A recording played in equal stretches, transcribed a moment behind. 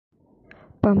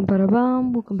Bum bada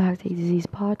bum. Welcome back to A to Z's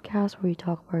podcast, where we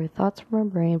talk about our thoughts from our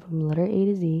brain from the letter A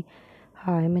to Z.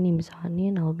 Hi, my name is Hani,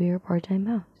 and I'll be your part-time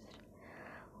host.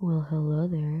 Well, hello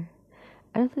there.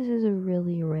 I know this is a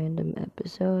really random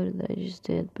episode that I just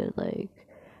did, but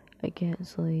I can't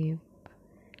sleep.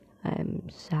 I'm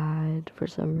sad for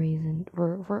some reason,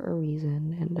 for a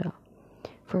reason, and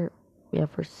for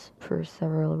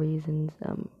several reasons.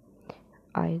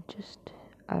 I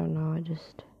don't know.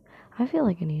 I feel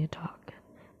like I need to talk.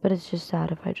 But it's just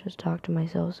sad if I just talk to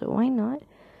myself, so why not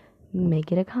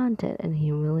make it a content and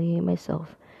humiliate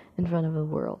myself in front of the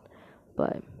world?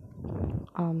 But,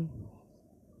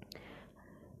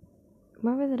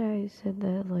 remember that I said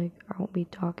that, I won't be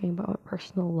talking about my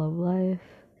personal love life?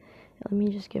 Let me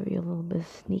just give you a little bit of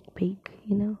sneak peek,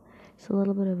 It's a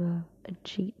little bit of a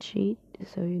cheat sheet,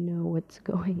 so you know what's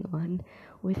going on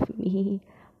with me.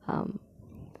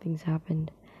 Things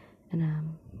happened,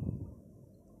 and,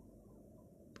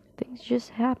 things just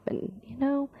happen,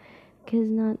 because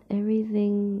not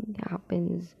everything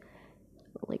happens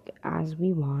as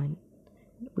we want.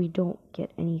 We don't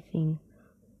get anything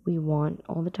we want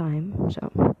all the time,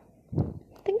 so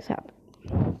things happen.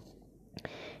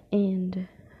 And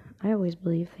I always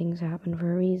believe things happen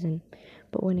for a reason,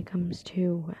 but when it comes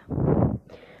to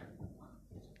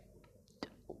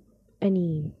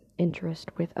any interest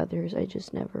with others, I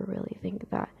just never really think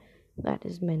that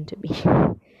is meant to be.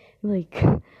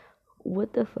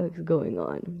 What the fuck's going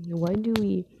on? Why do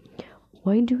we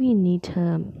need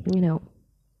to,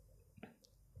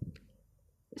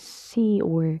 see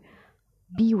or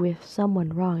be with someone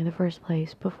wrong in the first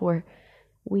place before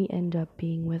we end up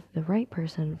being with the right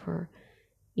person for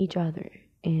each other?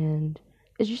 And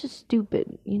it's just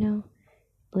stupid,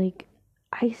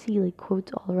 I see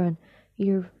quotes all around.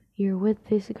 You're with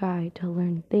this guy to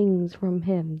learn things from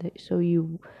him, that so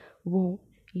you won't,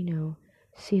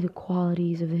 see the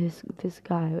qualities of this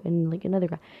guy and another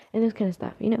guy and this kind of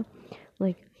stuff,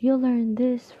 you'll learn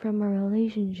this from a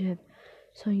relationship,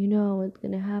 so you know what's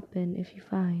gonna happen if you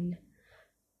find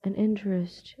an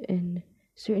interest in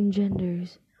certain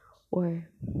genders, or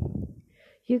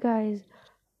you guys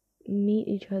meet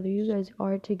each other, you guys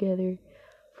are together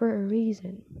for a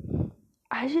reason.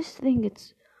 I just think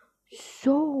it's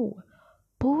so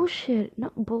bullshit.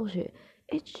 Not bullshit.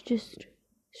 It's just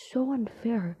so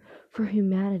unfair for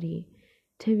humanity,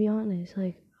 to be honest.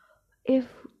 In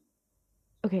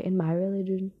my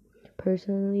religion,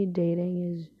 personally,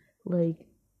 dating is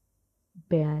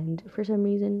banned for some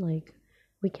reason.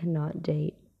 We cannot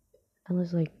date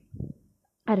unless I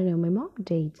don't know, my mom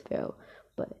dates though,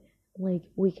 but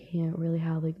we can't really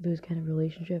have those kind of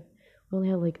relationship. We only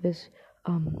have this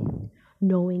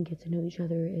knowing, get to know each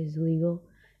other is legal,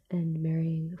 and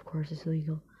marrying, of course, is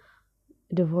illegal.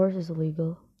 Divorce is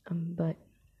illegal, but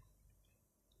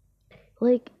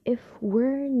if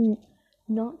we're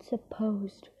not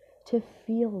supposed to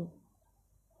feel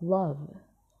love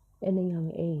in a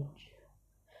young age,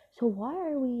 so why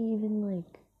are we even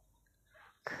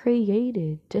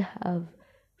created to have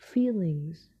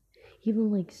feelings,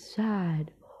 even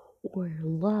sad or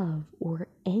love or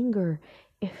anger,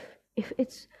 if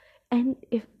it's and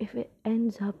if it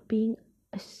ends up being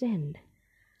a sin?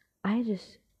 I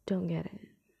just don't get it.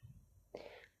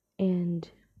 And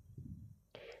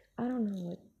I don't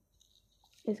know,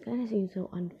 it kind of seems so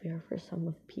unfair for some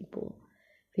of people.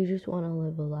 They just want to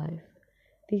live a life.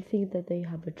 They think that they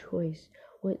have a choice.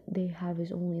 What they have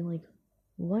is only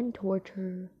one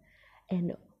torture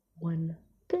and one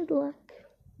good luck.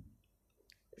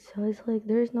 So it's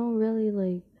there's no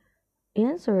really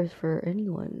answers for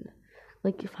anyone.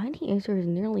 Finding answers is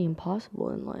nearly impossible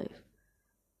in life.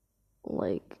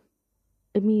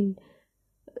 I mean,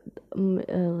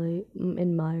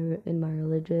 in my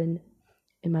religion,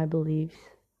 in my beliefs,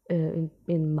 in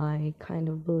my kind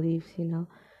of beliefs, the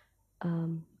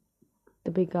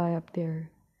big guy up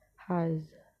there has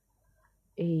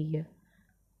a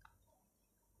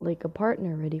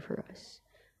partner ready for us.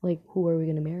 Who are we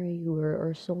gonna marry? Who are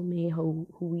our soulmate? Who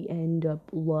we end up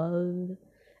love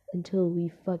until we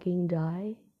fucking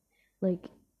die?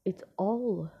 It's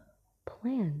all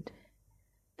planned.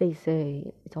 They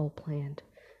say it's all planned.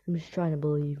 I'm just trying to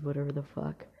believe whatever the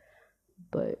fuck.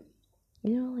 But I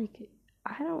don't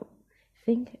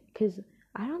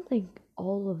think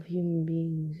all of human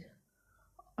beings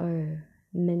are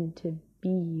meant to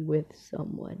be with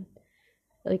someone.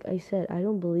 Like I said, I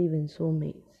don't believe in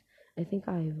soulmates. I think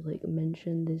I've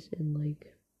mentioned this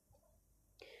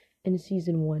in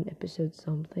season 1, episode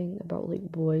something about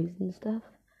boys and stuff.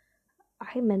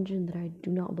 I mentioned that I do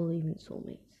not believe in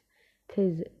soulmates,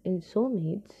 because in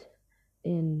soulmates,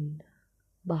 in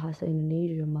Bahasa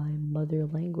Indonesia, my mother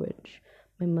language,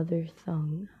 my mother's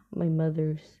tongue,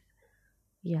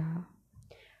 yeah.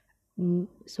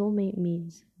 Soulmate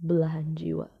means belahan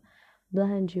jiwa.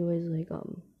 Belahan jiwa is like,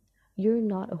 you're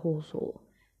not a whole soul.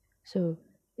 So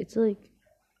it's like,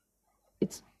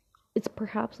 it's it's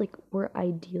perhaps like we're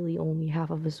ideally only half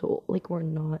of a soul. Like we're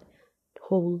not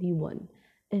wholly one.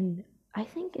 And I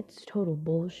think it's total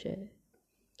bullshit.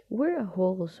 We're a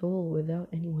whole soul without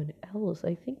anyone else.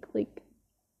 I think like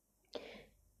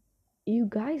you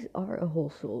guys are a whole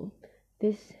soul.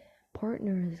 This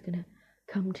partner is gonna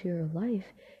come to your life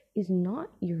is not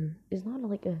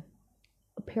like a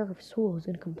pair of souls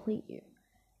gonna complete you.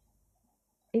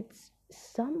 It's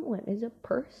someone, is a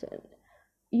person.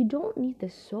 You don't need the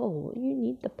soul, you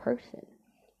need the person.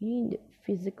 You need it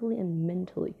physically and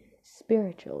mentally,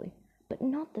 spiritually, but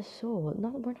not the soul. We're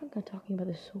not talking about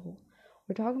the soul.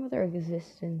 We're talking about their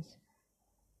existence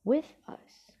with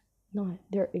us, not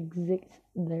their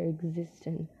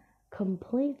existence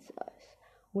completes us.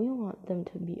 We want them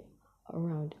to be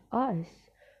around us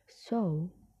so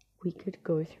we could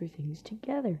go through things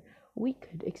together. We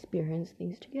could experience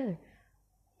things together.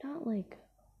 Not like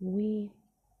we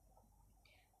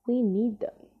need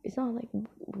them. It's not like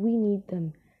we need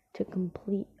them to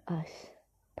complete us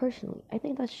personally. I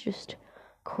think that's just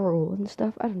cruel and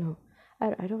stuff. I don't know.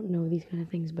 I don't know these kind of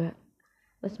things, but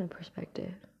that's my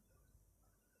perspective.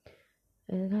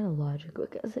 And it's kind of logical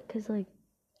because like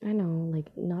I know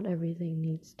like not everything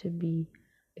needs to be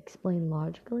explained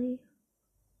logically,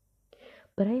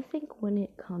 but I think when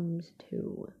it comes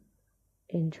to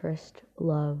interest,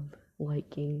 love,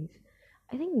 likings,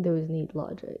 I think those need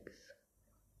logics.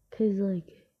 Cause like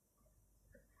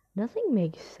nothing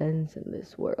makes sense in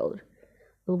this world.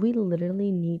 We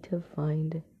literally need to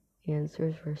find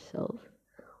answers for ourselves.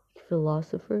 Like,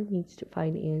 philosopher needs to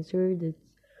find answer that's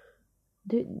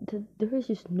there is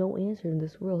just no answer in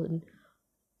this world,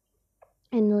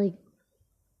 and like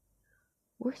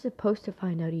we're supposed to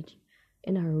find out each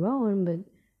in our own, but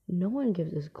no one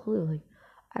gives us a clue. Like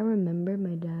I remember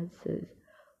my dad says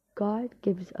God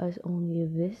gives us only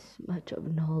this much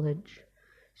of knowledge,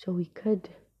 so we could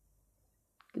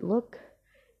look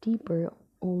deeper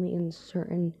only in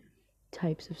certain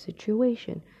types of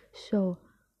situation. So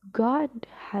God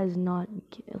has not,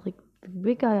 like the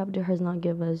big guy up there has not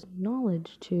given us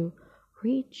knowledge to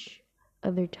reach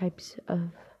other types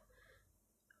of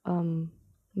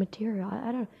material.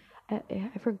 I don't,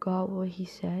 I forgot what he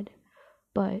said,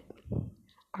 but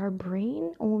our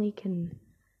brain only can,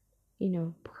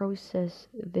 process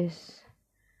this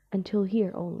until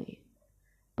here only.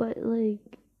 But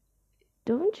like,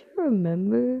 don't you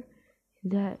remember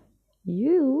that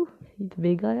you, the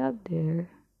big guy up there,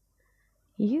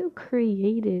 you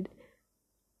created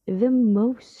the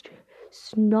most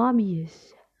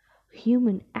snobbiest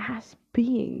human ass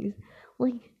beings.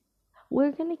 Like,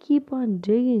 we're gonna keep on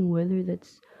digging whether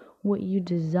that's what you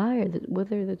desire,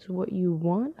 whether that's what you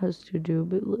want us to do,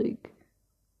 but like,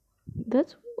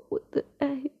 that's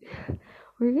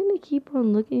we're gonna keep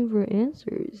on looking for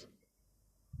answers.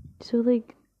 So,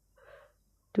 like,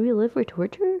 do we live for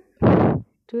torture? Do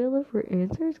we live for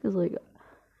answers? Because, like,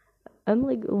 I'm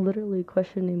like literally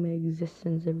questioning my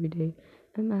existence every day.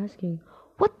 I'm asking,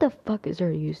 what the fuck is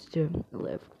there used to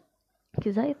live?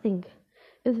 Because I think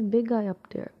if the big guy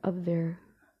up there,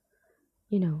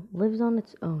 lives on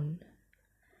its own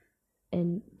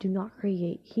and do not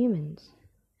create humans,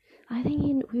 I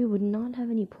think we would not have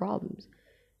any problems.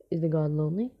 Is the god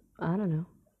lonely? I don't know.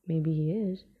 Maybe he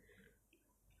is.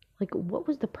 Like, what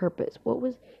was the purpose? What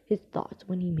was his thoughts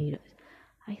when he made us?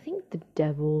 I think the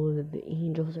devil, the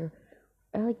angels are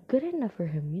like good enough for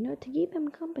him, to keep him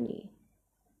company.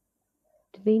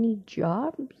 Do they need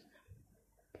jobs?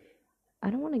 I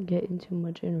don't want to get into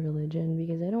much in religion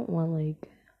because I don't want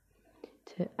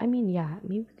I mean, yeah,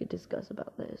 maybe we could discuss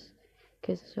about this,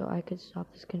 cause so I could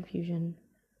stop this confusion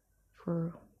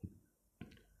for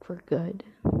good.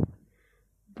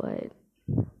 But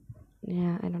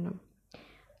yeah, I don't know.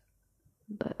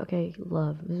 But okay,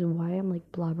 love. This is why I'm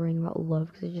like blabbering about love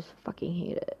because I just fucking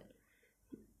hate it.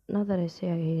 Not that I say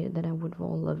I hate it, that I would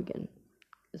fall in love again.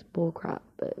 It's bullcrap,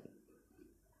 but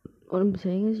what I'm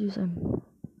saying is just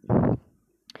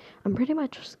I'm pretty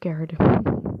much scared.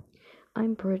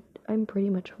 I'm pretty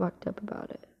much fucked up about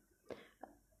it.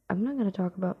 I'm not gonna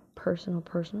talk about personal,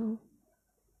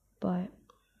 but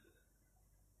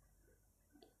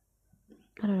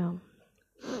I don't know.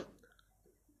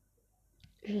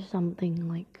 There's just something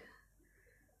like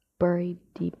buried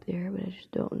deep there, but I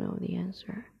just don't know the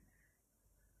answer.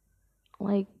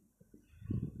 Like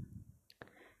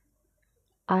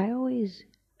I always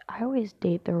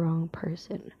date the wrong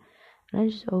person, and I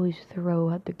just always throw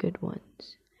out the good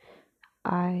ones.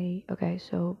 Okay,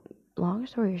 so long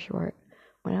story short,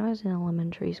 when I was in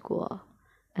elementary school,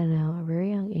 at a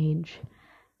very young age,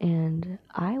 and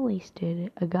I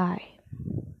wasted a guy.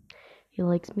 He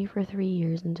likes me for 3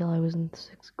 years until I was in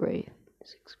sixth grade.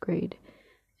 Sixth grade,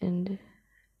 and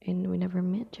we never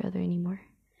met each other anymore.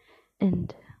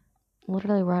 And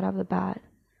literally right off the bat,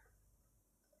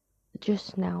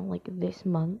 just now, like this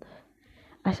month,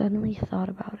 I suddenly thought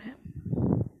about it.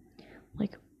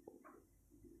 Like,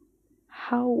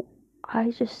 how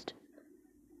I just,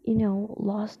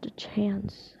 lost a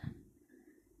chance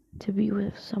to be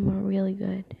with someone really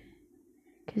good.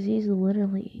 Because he's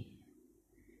literally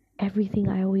everything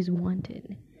I always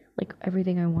wanted. Like,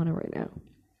 everything I wanted right now.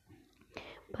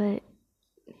 But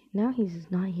now he's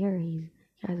not here. He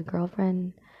has a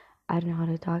girlfriend. I don't know how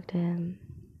to talk to him.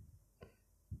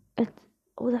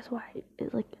 That's why.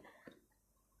 It's like,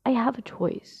 I have a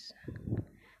choice.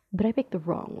 But I picked the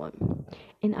wrong one.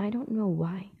 And I don't know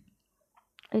why.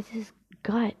 It's this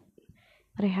gut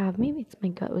that I have. Maybe it's my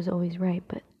gut was always right.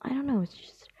 But I don't know. It's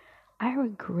just, I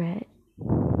regret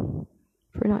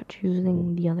for not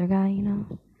choosing the other guy,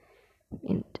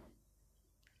 And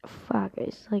fuck,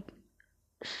 it's like,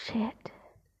 shit.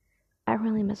 I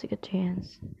really missed a good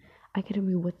chance. I could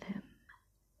be with him.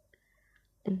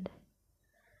 And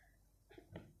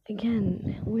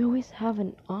again, we always have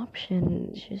an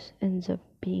option. It just ends up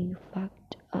being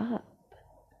fucked up.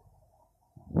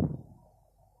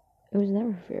 It was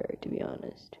never fair, to be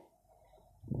honest.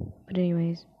 But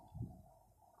anyways,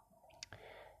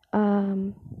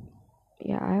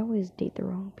 yeah, I always date the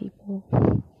wrong people.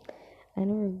 I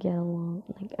never get along.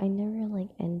 Like, I never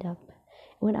end up.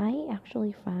 When I'm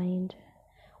actually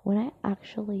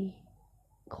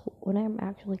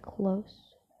close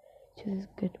to this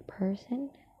good person,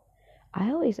 I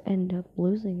always end up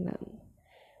losing them.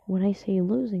 When I say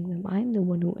losing them, I'm the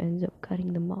one who ends up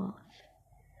cutting them off.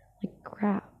 Like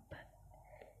crap.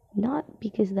 Not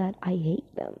because that I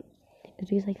hate them. It's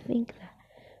because I think that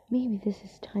maybe this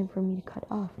is time for me to cut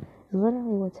off. It's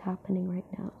literally what's happening right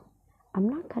now. I'm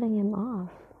not cutting him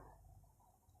off.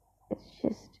 It's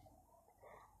just,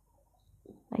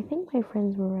 I think my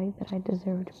friends were right that I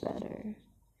deserved better.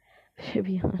 To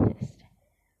be honest,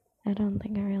 I don't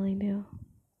think I really do.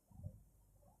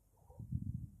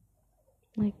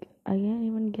 Like, I can't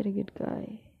even get a good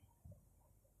guy.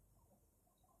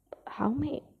 How am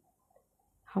I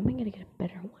gonna get a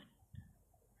better one?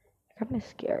 I'm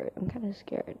kind of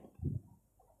scared.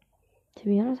 To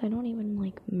be honest, I don't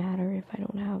even matter if I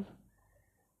don't have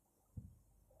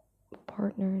a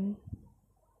partner,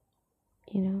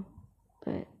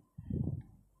 but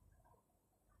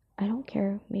I don't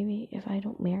care. Maybe if I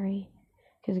don't marry,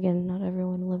 because again, not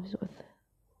everyone lives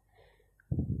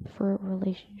for a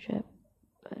relationship,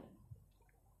 but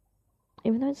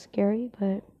even though it's scary,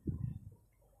 but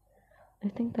I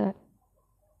think that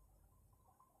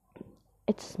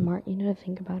it's smart, to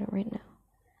think about it right now.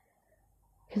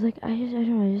 Because, I don't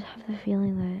know, I just have the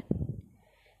feeling that,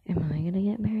 am I gonna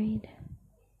get married?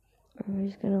 Or am I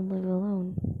just gonna live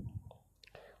alone?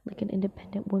 Like an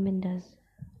independent woman does.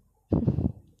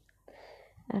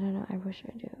 I don't know, I wish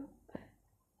I do. But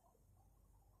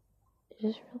it's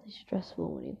just really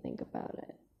stressful when you think about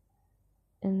it.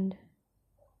 And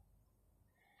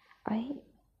I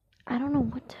don't know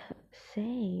what to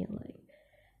say,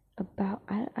 about,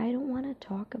 I don't want to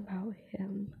talk about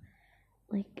him.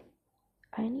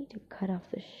 I need to cut off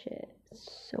the shit.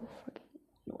 It's so fucking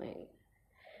annoying.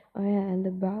 Oh yeah, and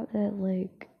about that,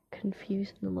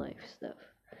 confused in life stuff.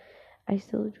 I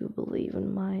still do believe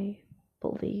in my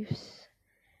beliefs.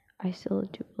 I still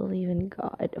do believe in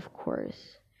God, of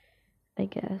course. I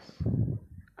guess.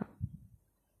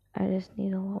 I just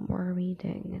need a lot more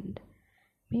reading, and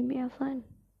maybe I'll find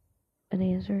an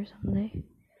answer someday.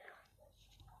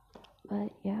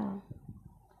 But yeah.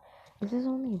 This is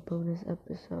only a bonus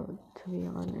episode, to be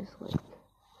honest.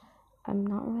 I'm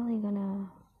not really gonna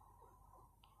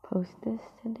post this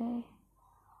today.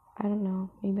 I don't know,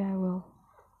 maybe I will.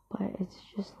 But it's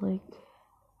just a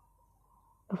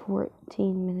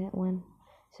 14-minute one.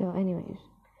 So anyways,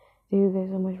 thank you guys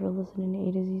so much for listening to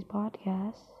A to Z's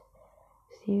podcast.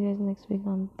 See you guys next week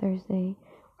on Thursday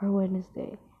or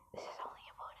Wednesday. This is only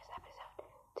a bonus episode.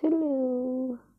 Toodaloo!